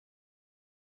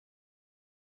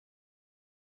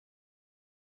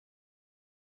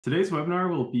Today's webinar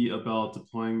will be about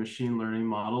deploying machine learning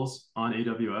models on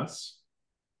AWS.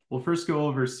 We'll first go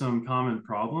over some common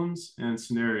problems and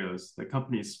scenarios that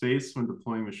companies face when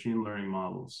deploying machine learning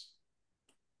models.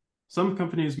 Some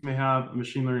companies may have a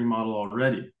machine learning model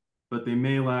already, but they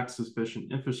may lack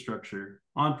sufficient infrastructure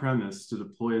on-premise to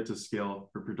deploy it to scale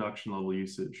for production level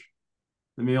usage.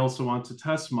 They may also want to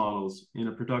test models in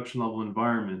a production level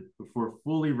environment before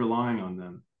fully relying on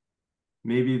them.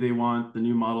 Maybe they want the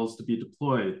new models to be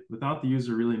deployed without the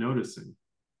user really noticing.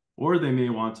 Or they may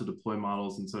want to deploy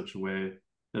models in such a way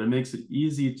that it makes it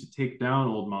easy to take down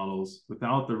old models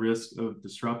without the risk of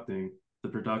disrupting the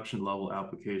production level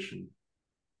application.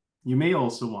 You may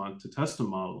also want to test a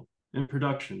model in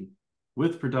production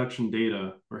with production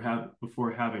data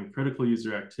before having critical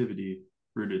user activity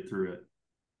routed through it.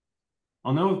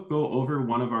 I'll now go over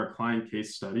one of our client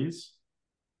case studies.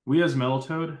 We as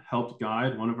Metaltoad helped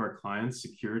guide one of our clients,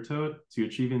 SecureToad, to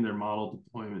achieving their model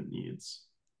deployment needs.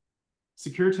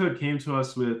 SecureToad came to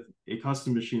us with a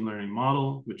custom machine learning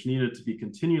model, which needed to be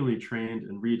continually trained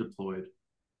and redeployed.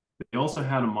 They also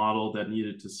had a model that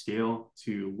needed to scale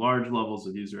to large levels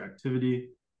of user activity,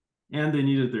 and they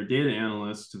needed their data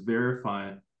analysts to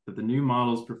verify that the new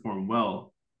models perform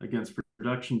well against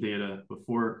production data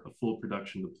before a full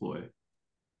production deploy.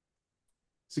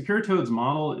 SecureToad's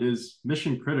model is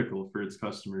mission critical for its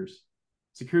customers.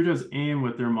 SecureToad's aim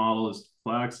with their model is to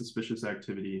flag suspicious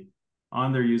activity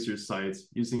on their users' sites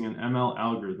using an ML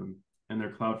algorithm and their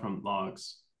CloudFront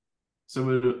logs.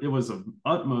 So it was of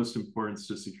utmost importance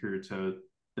to SecureToad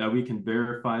that we can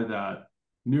verify that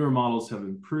newer models have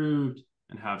improved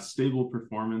and have stable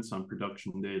performance on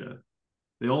production data.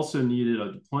 They also needed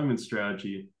a deployment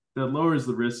strategy that lowers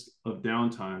the risk of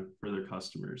downtime for their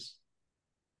customers.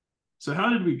 So how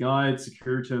did we guide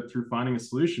SecureToad through finding a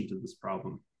solution to this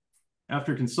problem?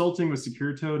 After consulting with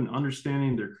SecureToad and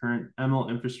understanding their current ML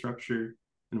infrastructure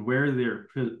and where they're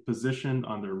positioned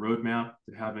on their roadmap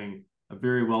to having a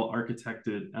very well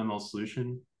architected ML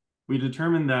solution, we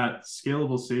determined that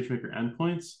scalable SageMaker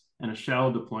endpoints and a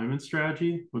shallow deployment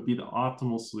strategy would be the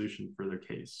optimal solution for their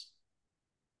case.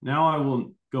 Now I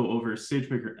will go over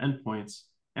SageMaker endpoints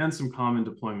and some common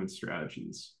deployment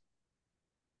strategies.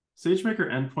 SageMaker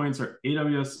endpoints are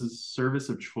AWS's service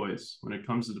of choice when it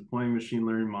comes to deploying machine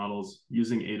learning models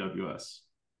using AWS.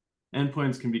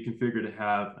 Endpoints can be configured to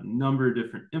have a number of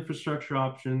different infrastructure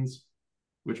options,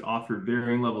 which offer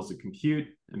varying levels of compute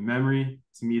and memory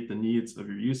to meet the needs of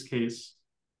your use case.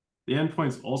 The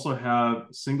endpoints also have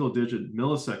single-digit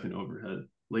millisecond overhead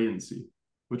latency,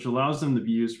 which allows them to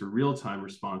be used for real-time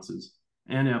responses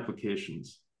and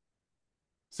applications.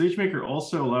 SageMaker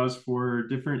also allows for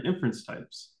different inference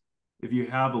types. If you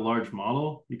have a large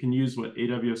model, you can use what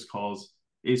AWS calls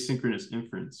asynchronous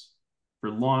inference for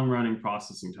long-running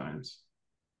processing times.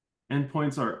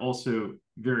 Endpoints are also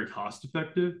very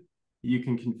cost-effective. You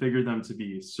can configure them to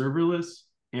be serverless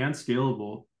and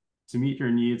scalable to meet your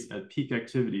needs at peak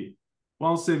activity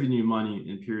while saving you money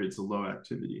in periods of low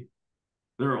activity.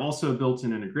 There are also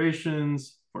built-in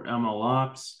integrations for ML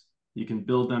ops. You can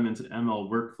build them into ML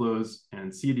workflows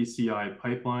and CI/CD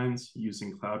pipelines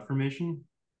using CloudFormation.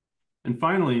 And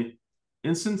finally,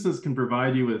 instances can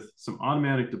provide you with some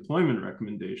automatic deployment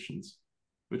recommendations,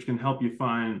 which can help you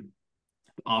find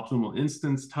optimal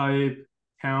instance type,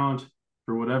 count,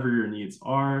 for whatever your needs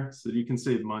are, so that you can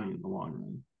save money in the long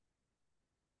run.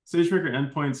 SageMaker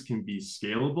endpoints can be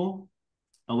scalable,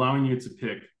 allowing you to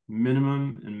pick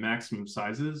minimum and maximum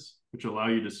sizes, which allow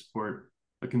you to support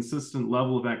a consistent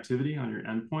level of activity on your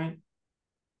endpoint,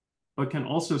 but can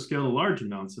also scale to large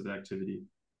amounts of activity.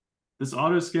 This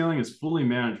auto scaling is fully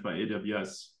managed by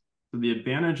AWS. So the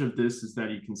advantage of this is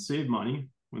that you can save money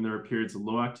when there are periods of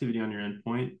low activity on your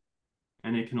endpoint,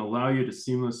 and it can allow you to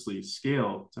seamlessly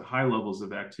scale to high levels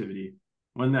of activity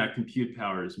when that compute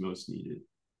power is most needed.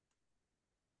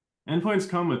 Endpoints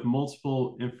come with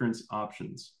multiple inference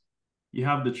options. You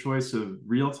have the choice of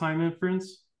real-time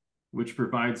inference, which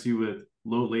provides you with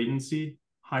low latency,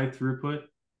 high throughput,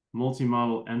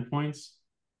 multi-model endpoints,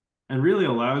 and really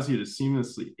allows you to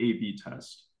seamlessly A/B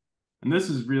test. And this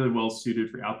is really well suited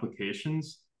for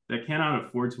applications that cannot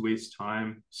afford to waste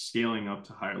time scaling up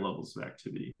to higher levels of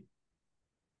activity.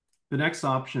 The next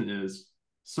option is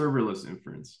serverless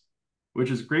inference,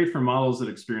 which is great for models that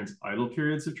experience idle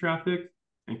periods of traffic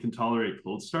and can tolerate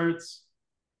cold starts.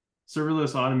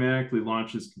 Serverless automatically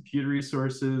launches compute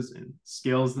resources and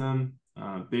scales them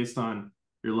based on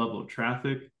your level of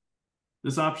traffic.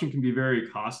 This option can be very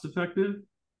cost-effective.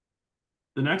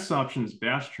 The next option is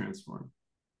batch transform,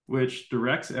 which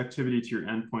directs activity to your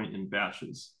endpoint in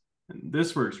batches. And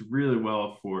this works really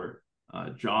well for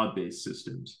job-based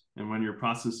systems and when you're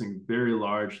processing very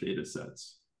large data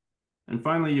sets. And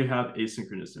finally, you have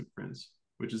asynchronous inference,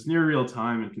 which is near real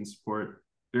time and can support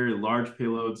very large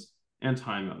payloads and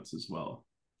timeouts as well.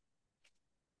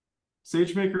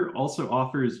 SageMaker also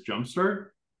offers JumpStart,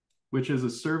 which is a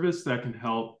service that can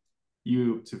help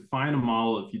you to find a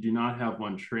model if you do not have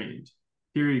one trained.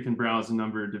 Here you can browse a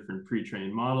number of different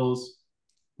pre-trained models,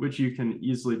 which you can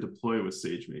easily deploy with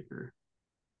SageMaker.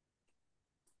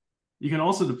 You can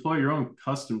also deploy your own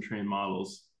custom trained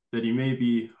models that you may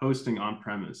be hosting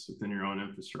on-premise within your own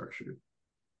infrastructure.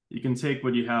 You can take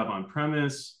what you have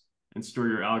on-premise and store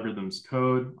your algorithm's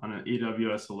code on an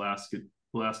AWS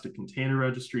Elastic Container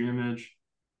Registry image.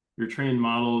 Your trained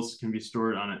models can be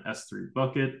stored on an S3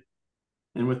 bucket.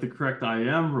 And with the correct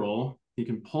IAM role, you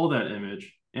can pull that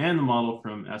image and the model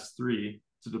from S3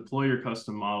 to deploy your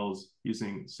custom models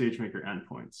using SageMaker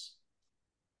endpoints.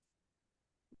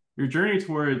 Your journey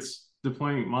towards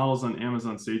deploying models on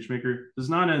Amazon SageMaker does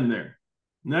not end there.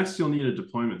 Next, you'll need a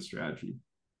deployment strategy.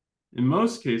 In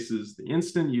most cases, the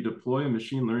instant you deploy a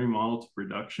machine learning model to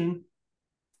production,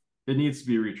 it needs to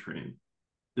be retrained.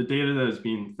 The data that is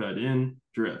being fed in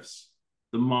drifts,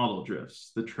 the model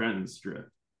drifts, the trends drift.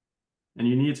 And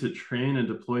you need to train and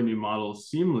deploy new models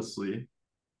seamlessly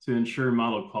to ensure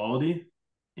model quality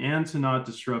and to not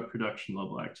disrupt production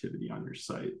level activity on your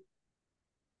site.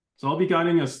 So I'll be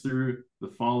guiding us through the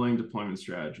following deployment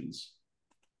strategies.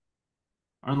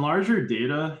 On larger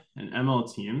data and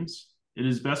ML teams, it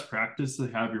is best practice to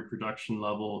have your production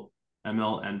level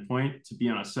ML endpoint to be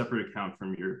on a separate account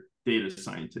from your data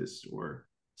scientist or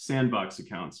sandbox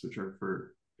accounts, which are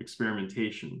for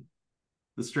experimentation.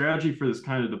 The strategy for this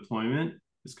kind of deployment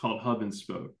is called hub and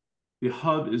spoke. The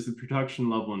hub is the production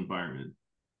level environment.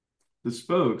 The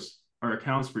spokes are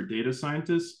accounts for data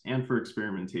scientists and for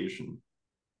experimentation.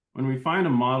 When we find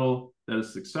a model that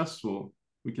is successful,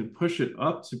 we can push it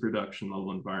up to production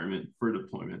level environment for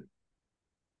deployment.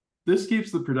 This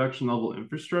keeps the production level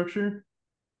infrastructure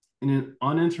in an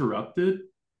uninterrupted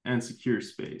and secure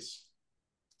space.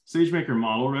 SageMaker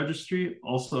Model Registry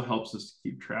also helps us to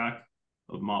keep track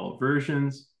of model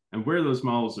versions and where those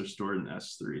models are stored in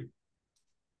S3.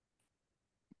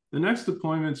 The next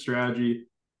deployment strategy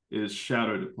is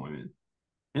shadow deployment.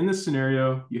 In this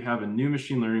scenario, you have a new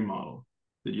machine learning model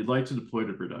that you'd like to deploy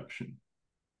to production.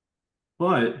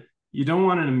 But you don't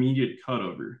want an immediate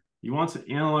cutover. You want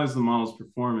to analyze the model's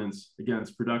performance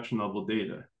against production level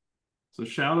data. So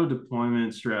shadow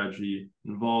deployment strategy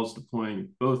involves deploying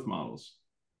both models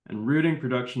and routing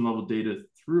production level data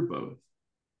through both.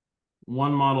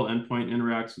 One model endpoint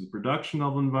interacts with the production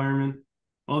level environment,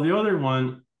 while the other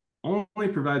one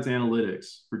only provides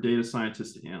analytics for data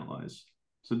scientists to analyze.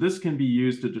 So this can be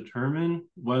used to determine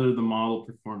whether the model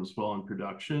performs well in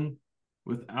production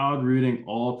without routing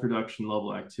all production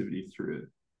level activity through it.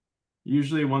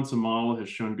 Usually once a model has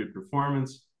shown good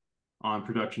performance on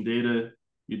production data,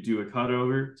 you do a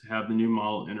cutover to have the new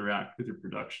model interact with your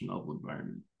production level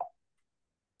environment.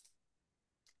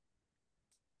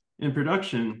 In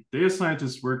production, data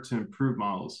scientists work to improve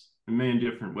models in many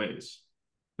different ways.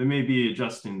 They may be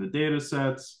adjusting the data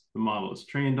sets the model is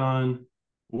trained on,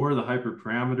 or the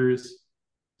hyperparameters.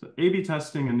 So A/B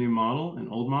testing a new model, an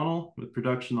old model with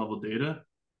production level data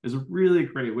is a really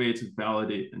great way to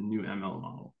validate a new ML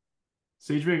model.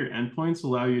 SageMaker endpoints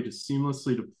allow you to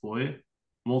seamlessly deploy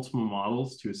multiple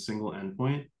models to a single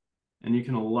endpoint, and you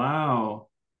can allow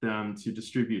them to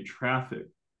distribute traffic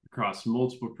across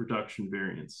multiple production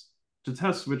variants to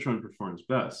test which one performs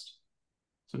best.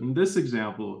 So in this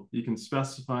example, you can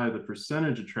specify the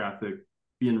percentage of traffic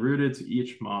being routed to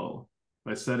each model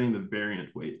by setting the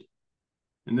variant weight.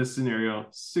 In this scenario,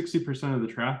 60% of the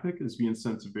traffic is being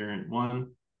sent to variant 1,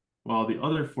 while the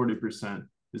other 40%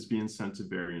 is being sent to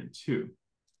variant 2.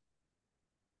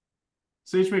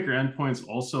 SageMaker endpoints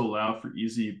also allow for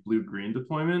easy blue-green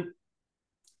deployment.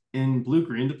 In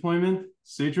blue-green deployment,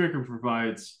 SageMaker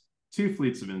provides 2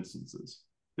 fleets of instances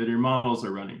that your models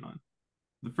are running on.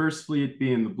 The first fleet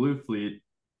being the blue fleet,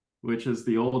 which is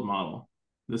the old model.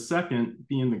 The second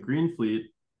being the green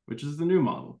fleet, which is the new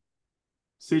model.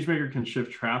 SageMaker can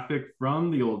shift traffic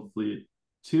from the old fleet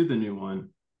to the new one.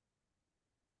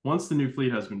 Once the new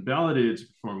fleet has been validated to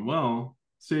perform well,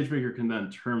 SageMaker can then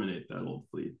terminate that old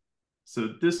fleet.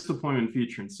 So this deployment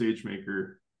feature in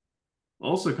SageMaker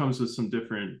also comes with some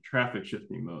different traffic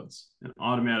shifting modes and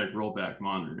automatic rollback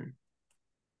monitoring.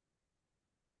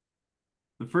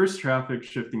 The first traffic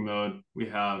shifting mode we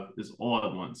have is all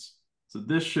at once. So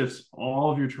this shifts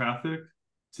all of your traffic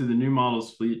to the new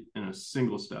model's fleet in a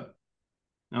single step.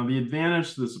 Now, the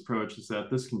advantage to this approach is that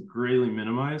this can greatly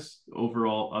minimize the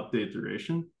overall update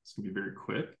duration. This can be very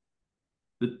quick.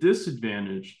 The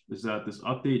disadvantage is that this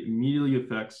update immediately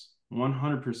affects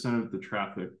 100% of the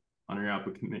traffic on your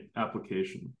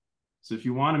application. So if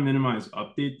you want to minimize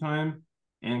update time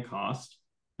and cost,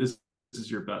 this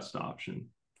is your best option.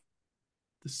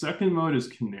 The second mode is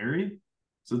Canary.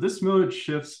 So this mode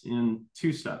shifts in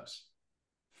 2 steps.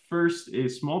 First, a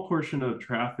small portion of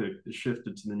traffic is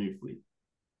shifted to the new fleet.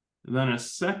 And then a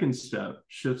second step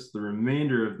shifts the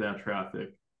remainder of that traffic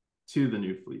to the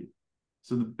new fleet.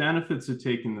 So the benefits of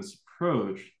taking this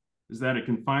approach is that it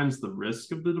confines the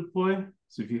risk of the deploy.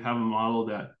 So if you have a model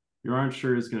that you aren't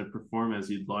sure is going to perform as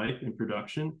you'd like in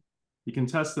production, you can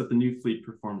test that the new fleet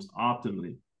performs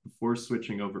optimally before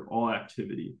switching over all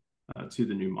activity to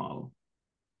the new model.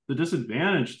 The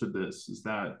disadvantage to this is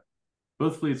that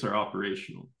both fleets are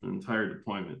operational for the entire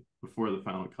deployment before the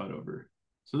final cutover.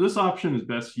 So this option is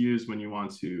best used when you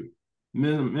want to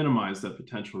minimize that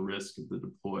potential risk of the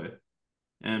deploy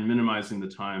and minimizing the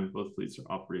time both fleets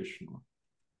are operational.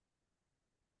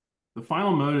 The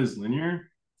final mode is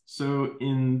linear. So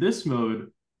in this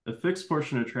mode, a fixed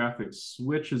portion of traffic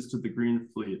switches to the green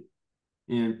fleet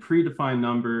in predefined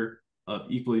number of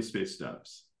equally spaced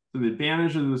steps. So the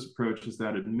advantage of this approach is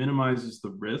that it minimizes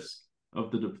the risk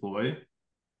of the deploy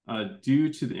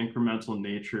due to the incremental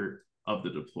nature of the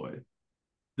deploy.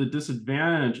 The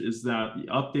disadvantage is that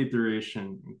the update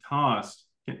duration and cost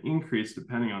can increase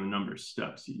depending on the number of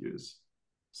steps you use.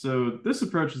 So this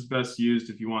approach is best used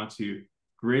if you want to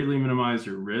greatly minimize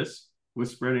your risk with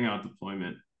spreading out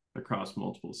deployment across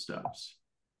multiple steps.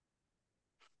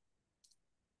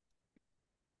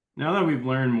 Now that we've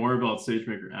learned more about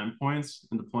SageMaker endpoints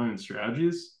and deployment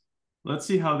strategies, let's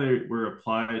see how they were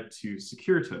applied to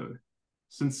SecureToad.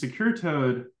 Since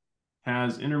SecureToad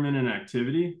has intermittent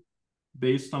activity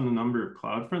based on the number of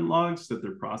CloudFront logs that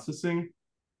they're processing,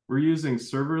 we're using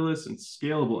serverless and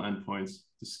scalable endpoints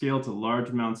to scale to large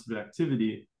amounts of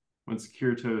activity when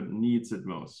SecureToad needs it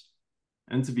most,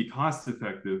 and to be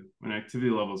cost-effective when activity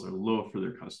levels are low for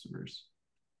their customers.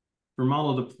 For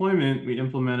model deployment, we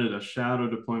implemented a shadow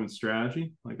deployment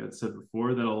strategy, like I said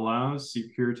before, that allows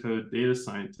SecureToad data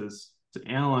scientists to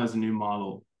analyze a new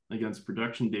model against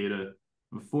production data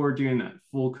before doing that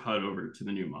full cutover to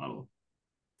the new model.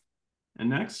 And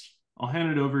next, I'll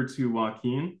hand it over to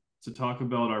Joaquin to talk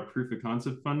about our proof of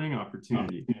concept funding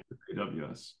opportunity for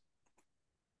AWS.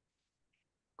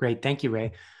 Great, thank you,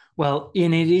 Ray. Well,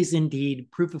 and it is indeed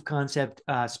proof of concept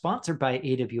sponsored by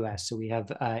AWS. So we have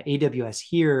AWS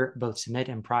here, both Sumit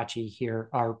and Prachi here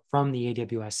are from the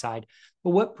AWS side.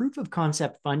 But what proof of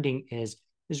concept funding is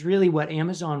really what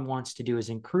Amazon wants to do is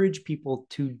encourage people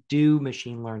to do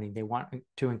machine learning. They want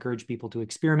to encourage people to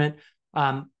experiment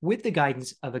with the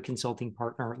guidance of a consulting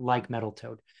partner like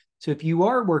MetalToad. So if you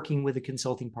are working with a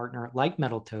consulting partner like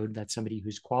MetalToad, that's somebody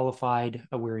who's qualified,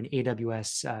 we're an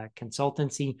AWS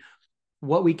consultancy,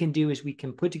 what we can do is we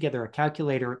can put together a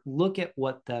calculator, look at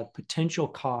what the potential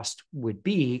cost would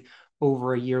be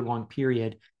over a year-long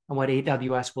period. And what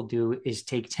AWS will do is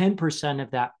take 10%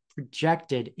 of that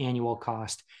projected annual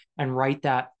cost and write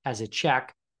that as a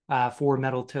check for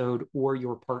MetalToad or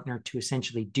your partner to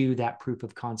essentially do that proof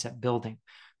of concept building.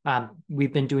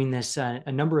 We've been doing this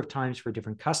a number of times for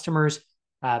different customers.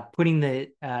 Putting the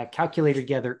calculator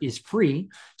together is free.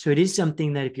 So it is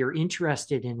something that if you're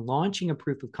interested in launching a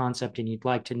proof of concept and you'd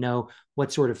like to know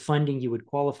what sort of funding you would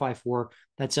qualify for,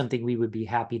 that's something we would be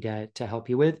happy to help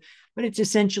you with. But it's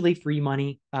essentially free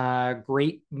money.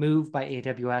 Great move by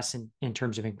AWS in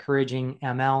terms of encouraging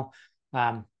ML.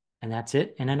 And that's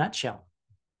it in a nutshell.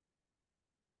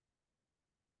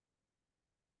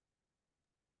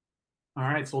 All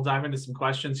right, so we'll dive into some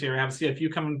questions here. I have to see a few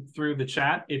coming through the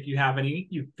chat. If you have any,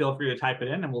 you feel free to type it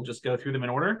in and we'll just go through them in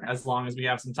order as long as we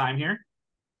have some time here.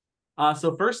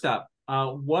 So first up,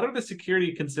 what are the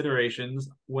security considerations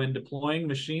when deploying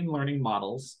machine learning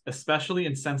models, especially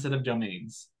in sensitive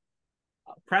domains?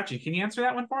 Prachi, can you answer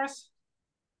that one for us?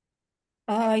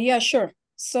 Yeah, sure.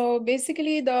 So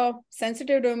basically the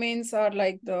sensitive domains are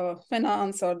like the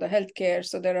finance or the healthcare.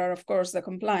 So there are, of course, the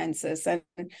compliances. And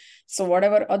so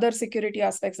whatever other security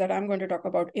aspects that I'm going to talk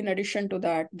about, in addition to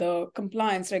that, the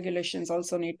compliance regulations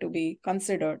also need to be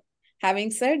considered. Having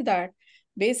said that,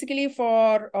 basically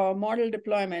for model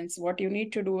deployments, what you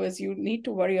need to do is you need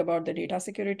to worry about the data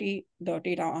security, the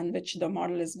data on which the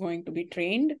model is going to be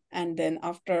trained. And then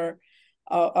after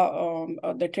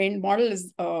the trained model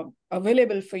is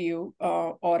available for you,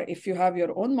 or if you have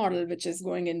your own model, which is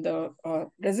going in the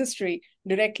registry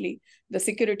directly, the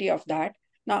security of that.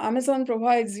 Now, Amazon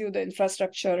provides you the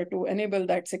infrastructure to enable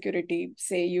that security,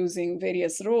 say using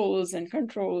various roles and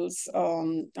controls,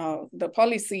 the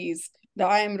policies, the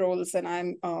IAM roles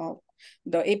and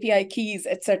the API keys,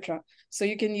 etc. So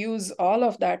you can use all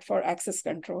of that for access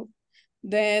control.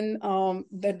 Then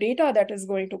the data that is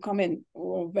going to come in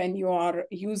when you are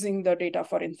using the data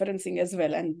for inferencing as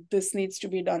well. And this needs to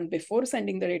be done before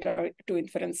sending the data to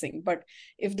inferencing. But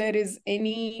if there is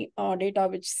any data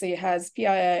which say has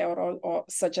PII or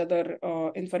such other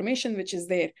information which is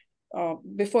there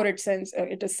before it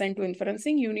is sent to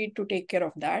inferencing, you need to take care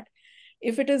of that.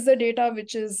 If it is the data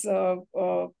which is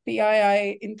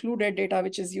PII included data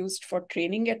which is used for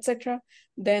training, etc.,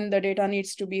 then the data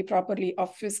needs to be properly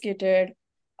obfuscated.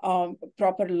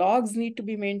 Proper logs need to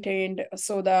be maintained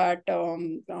so that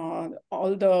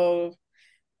all the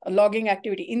logging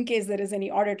activity, in case there is any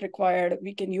audit required,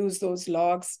 we can use those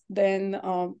logs. Then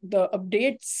the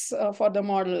updates for the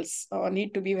models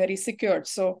need to be very secured.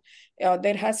 So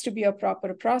there has to be a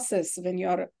proper process when you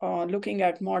are looking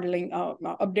at modeling,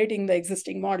 updating the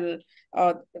existing model,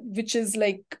 which is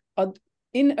like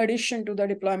in addition to the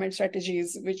deployment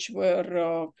strategies which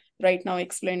were right now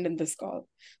explained in this call.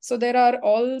 So there are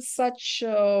all such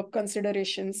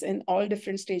considerations in all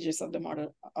different stages of the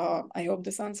model. I hope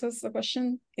this answers the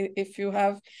question. If you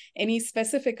have any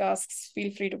specific asks,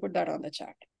 feel free to put that on the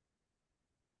chat.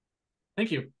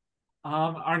 Thank you.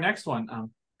 Our next one,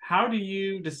 how do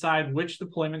you decide which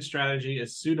deployment strategy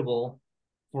is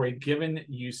for a given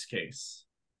use case?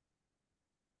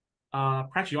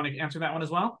 Prachi, you want to answer that one as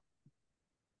well?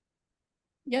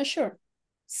 Yeah, sure.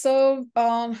 So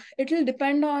it will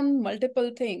depend on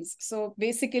multiple things. So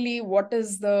basically, what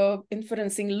is the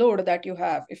inferencing load that you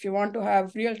have? If you want to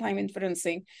have real-time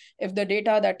inferencing, if the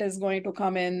data that is going to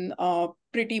come in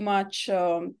pretty much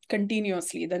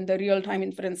continuously, then the real-time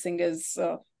inferencing is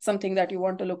something that you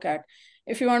want to look at.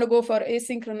 If you want to go for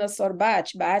asynchronous or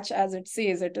batch as it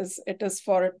says, it is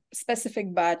for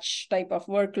specific batch type of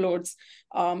workloads,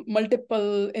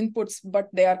 multiple inputs, but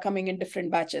they are coming in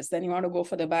different batches. Then you want to go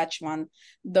for the batch one.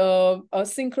 The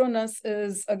asynchronous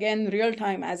is again real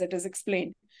time as it is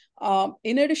explained.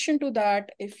 In addition to that,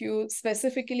 if you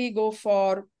specifically go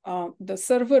for the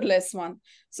serverless one,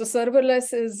 so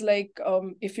serverless is like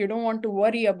if you don't want to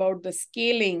worry about the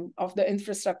scaling of the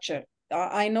infrastructure.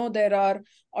 I know there are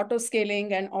auto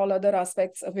scaling and all other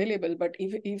aspects available, but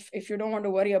if you don't want to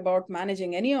worry about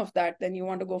managing any of that, then you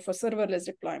want to go for serverless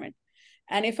deployment.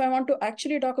 And if I want to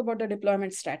actually talk about the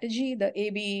deployment strategy, the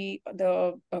A/B,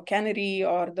 the canary,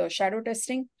 or the shadow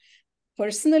testing,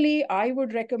 personally, I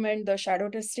would recommend the shadow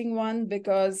testing one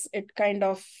because it kind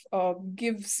of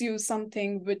gives you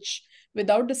something which,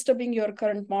 without disturbing your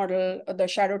current model, the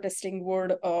shadow testing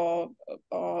would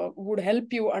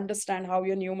help you understand how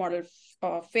your new model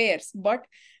fares. But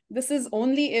this is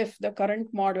only if the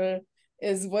current model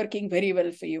is working very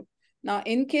well for you. Now,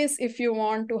 in case if you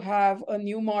want to have a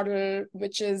new model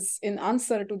which is in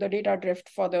answer to the data drift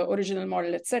for the original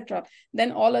model, etc.,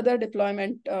 then all other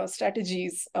deployment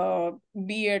strategies,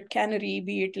 be it canary,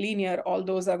 be it linear, all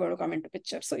those are going to come into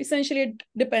picture. So essentially, it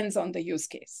depends on the use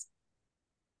case.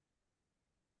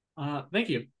 Thank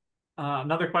you.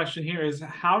 Another question here is,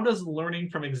 how does learning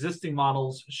from existing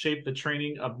models shape the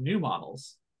training of new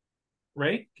models?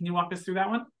 Ray, can you walk us through that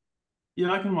one?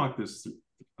 Yeah, I can walk us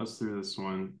through this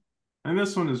one. And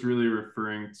this one is really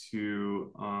referring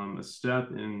to a step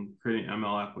in creating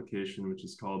ML application, which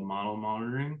is called model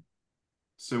monitoring.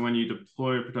 So when you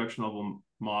deploy a production level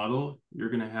model, you're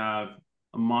going to have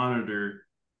a monitor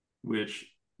which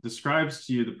describes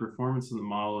to you the performance of the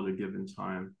model at a given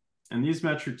time. And these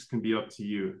metrics can be up to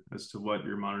you as to what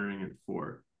you're monitoring it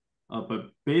for. But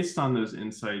based on those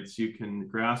insights, you can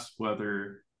grasp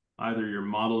whether either your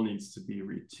model needs to be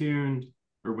retuned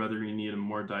or whether you need a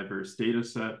more diverse data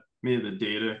set. Maybe the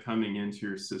data coming into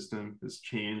your system has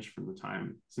changed from the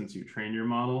time since you trained your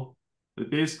model.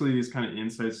 But basically, these kind of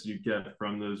insights you get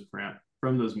from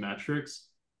those metrics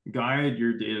guide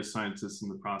your data scientists in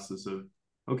the process of,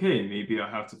 okay, maybe I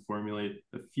have to formulate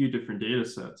a few different data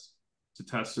sets to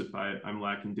test if I'm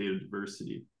lacking data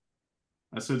diversity.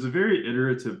 So it's a very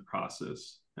iterative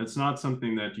process. It's not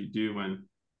something that you do when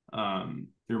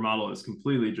your model is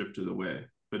completely drifted away,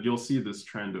 but you'll see this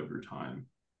trend over time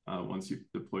once you've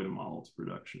deployed a model to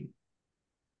production.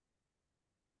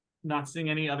 Not seeing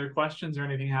any other questions or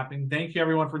anything happening. Thank you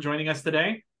everyone for joining us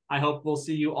today. I hope we'll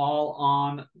see you all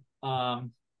on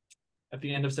at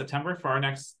the end of September for our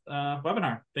next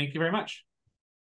webinar. Thank you very much.